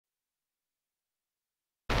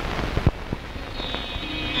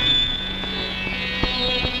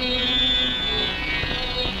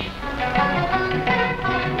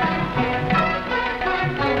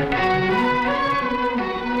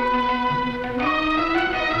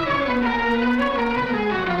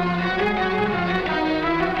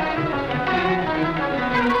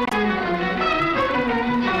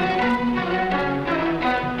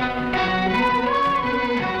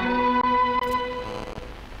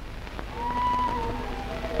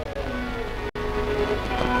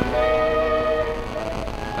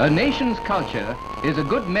A nation's culture is a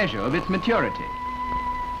good measure of its maturity.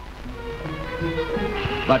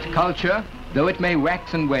 But culture, though it may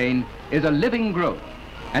wax and wane, is a living growth,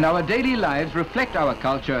 and our daily lives reflect our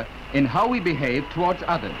culture in how we behave towards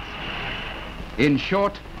others. In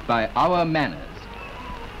short, by our manners.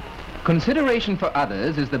 Consideration for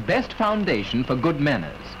others is the best foundation for good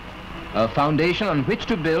manners, a foundation on which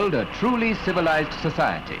to build a truly civilized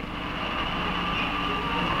society.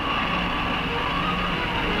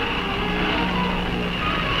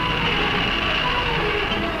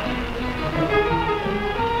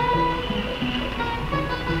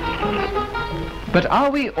 But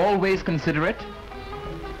are we always considerate?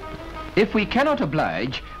 If we cannot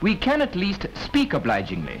oblige, we can at least speak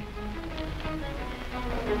obligingly.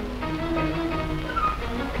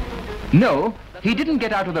 No, he didn't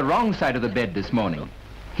get out of the wrong side of the bed this morning.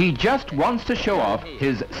 He just wants to show off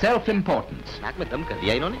his self-importance.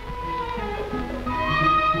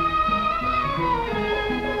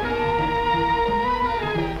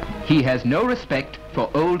 He has no respect for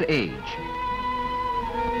old age.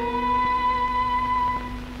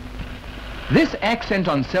 This accent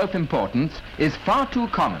on self-importance is far too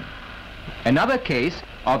common. Another case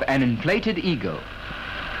of an inflated ego.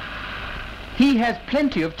 He has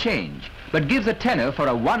plenty of change, but gives a tenner for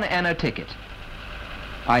a 1 anna ticket.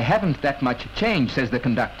 I haven't that much change, says the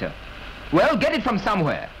conductor. Well, get it from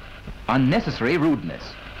somewhere. Unnecessary rudeness.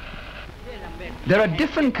 There are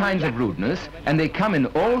different kinds of rudeness, and they come in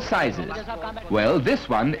all sizes. Well, this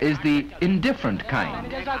one is the indifferent kind.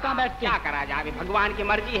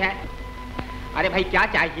 अरे भाई क्या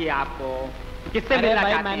चाहिए आपको? किससे मिलना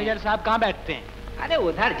चाहते हैं? Manager साहब कहाँ बैठते हैं? अरे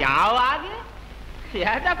उधर जाओ आगे।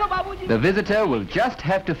 यह देखो बाबूजी। The visitor will just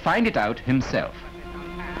have to find it out himself.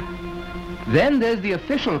 Then there's the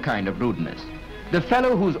official kind of rudeness. The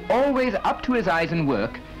fellow who's always up to his eyes in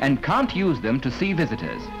work and can't use them to see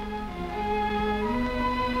visitors.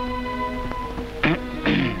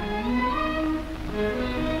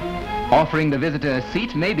 Offering the visitor a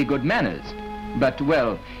seat may be good manners. But,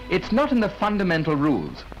 well, it's not in the fundamental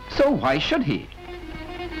rules, so why should he?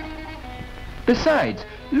 Besides,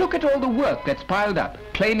 look at all the work that's piled up,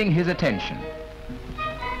 claiming his attention.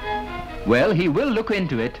 Well, he will look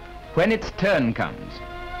into it when its turn comes.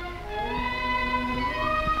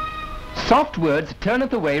 Soft words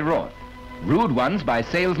turneth away wrath. Rude ones by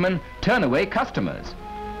salesmen turn away customers.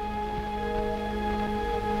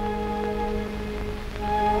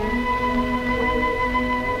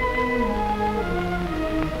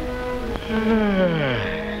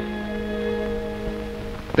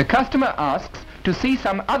 The customer asks to see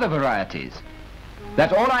some other varieties.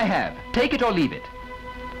 That's all I have. Take it or leave it.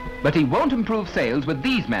 But he won't improve sales with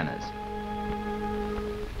these manners.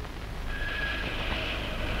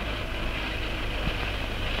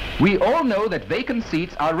 We all know that vacant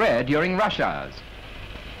seats are rare during rush hours.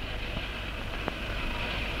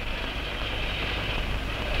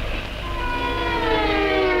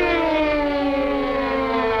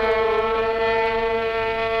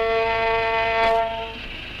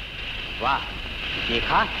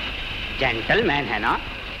 देखा, gentleman है ना?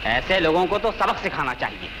 ऐसे लोगों को तो सबक सिखाना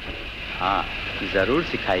चाहिए। हाँ, जरूर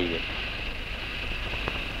सिखाइए।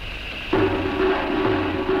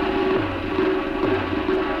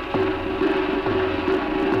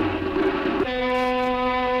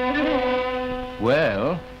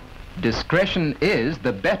 Well, discretion is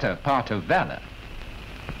the better part of valor.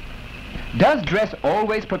 Does dress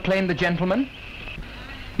always proclaim the gentleman?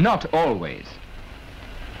 Not always.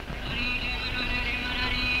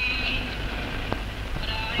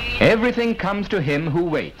 Everything comes to him who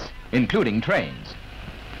waits, including trains.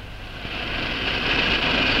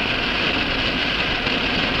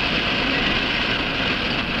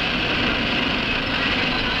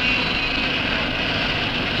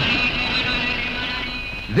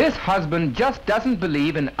 This husband just doesn't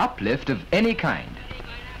believe in uplift of any kind.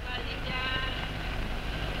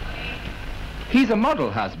 He's a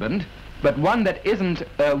model husband, but one that isn't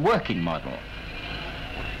a working model.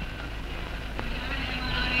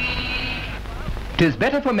 'Tis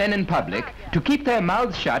better for men in public to keep their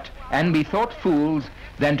mouths shut and be thought fools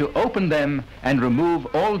than to open them and remove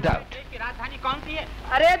all doubt.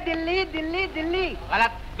 अरे दिल्ली दिल्ली दिल्ली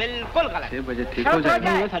गलत बिल्कुल गलत 6 बजे ठीक हो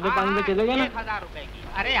जाएगा 5:30 में चलेगा ना 1000 रुपए की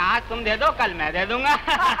अरे आज तुम दे दो कल मैं दे दूंगा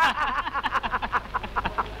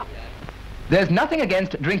There's nothing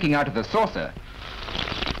against drinking out of the saucer,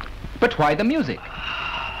 but why the music?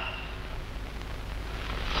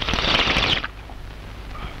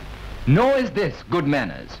 Nor is this good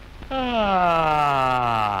manners.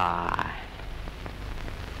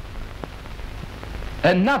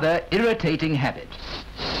 Another irritating habit.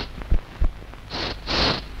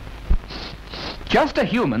 Just a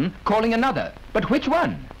human calling another. But which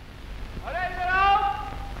one?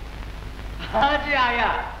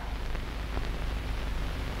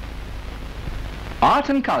 Art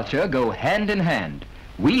and culture go hand in hand.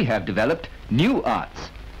 We have developed new arts.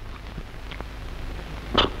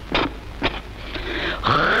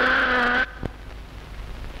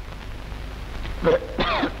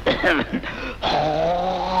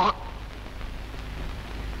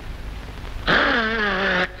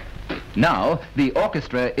 Now the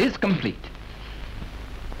orchestra is complete.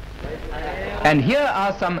 And here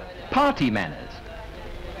are some party manners.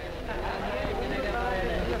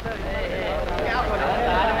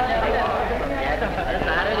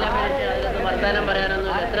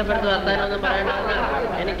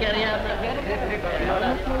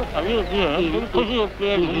 अभी होती है, खुशी होती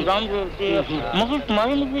है, धूमधाम से होती है, मगर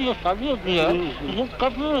तुम्हारे में जो शादी होती है, वो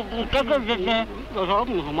कब क्या कर देते हैं? तो साहब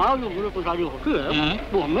हमारा जो गुरु को शादी होती है,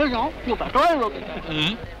 वो हमें जाओ, वो बैठवाए होते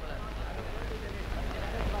हैं।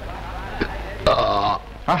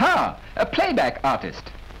 Aha! A playback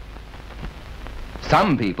artist.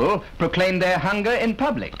 Some people proclaim their hunger in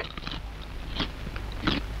public.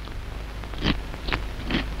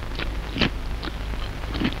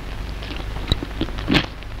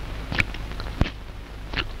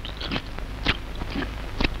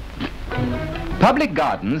 Public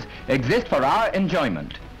gardens exist for our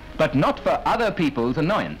enjoyment, but not for other people's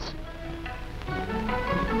annoyance.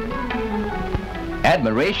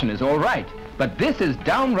 Admiration is all right, but this is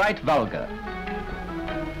downright vulgar.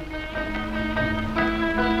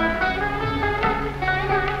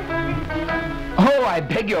 Oh, I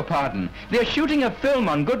beg your pardon. They're shooting a film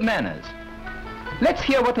on good manners. Let's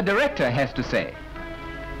hear what the director has to say.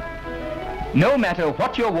 No matter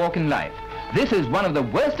what your walk in life, this is one of the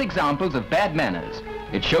worst examples of bad manners.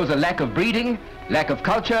 It shows a lack of breeding, lack of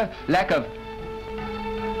culture, lack of...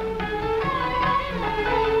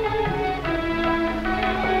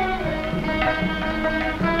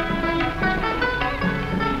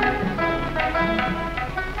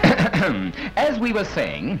 As we were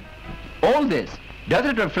saying, all this, does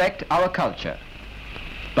it reflect our culture?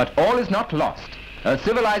 But all is not lost. A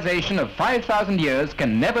civilization of 5,000 years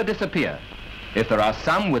can never disappear. If there are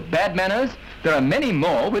some with bad manners, there are many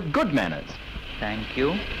more with good manners. Thank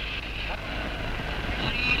you.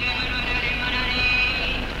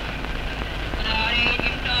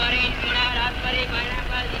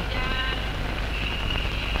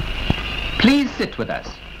 Please sit with us.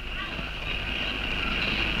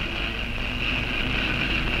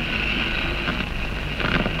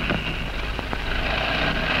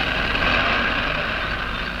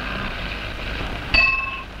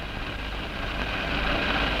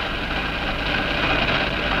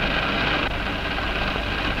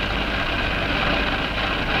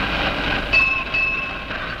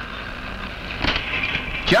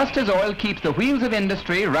 Just as oil keeps the wheels of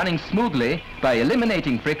industry running smoothly by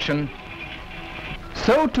eliminating friction,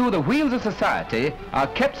 so too the wheels of society are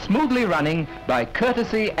kept smoothly running by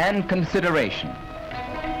courtesy and consideration.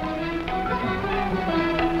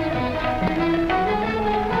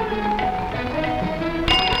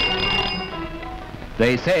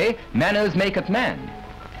 They say manners maketh man.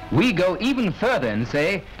 We go even further and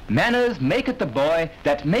say manners maketh the boy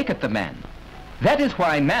that maketh the man. That is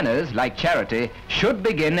why manners, like charity, should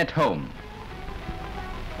begin at home.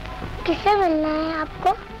 किससे मिलना है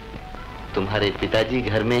आपको? तुम्हारे पिताजी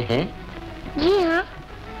घर में हैं? जी हाँ,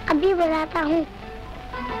 अभी बुलाता हूँ।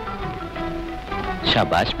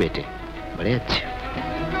 शाबाश बेटे, बड़े अच्छे।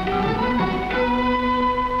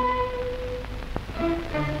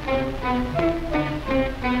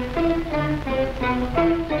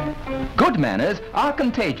 Good manners are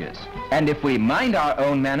contagious, and if we mind our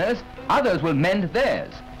own manners, others will mend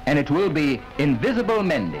theirs, and it will be invisible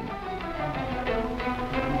mending.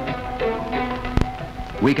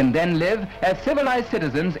 We can then live as civilized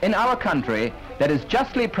citizens in our country that is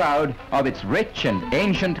justly proud of its rich and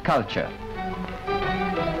ancient culture.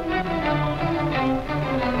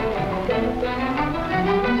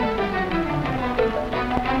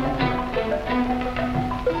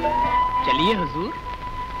 चलिए हुजूर,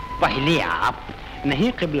 पहले आप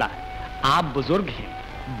नहीं क़िबला, आप बुजुर्ग हैं,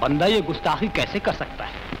 बंदा ये गुस्ताखी कैसे कर सकता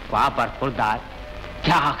है? वाह बरखुरदार,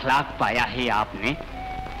 क्या अखलाक पाया है आपने।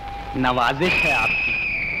 नवाजिश है आपकी,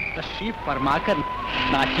 तशरीफ फरमाकर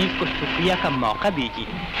नाचीज को शुक्रिया का मौका दीजिए।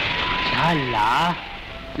 माशाअल्लाह,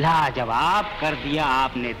 लाजवाब कर दिया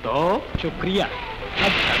आपने तो। शुक्रिया,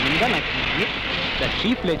 अब शर्मिंदा न कीजिए,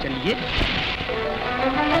 तशरीफ ले चलिए।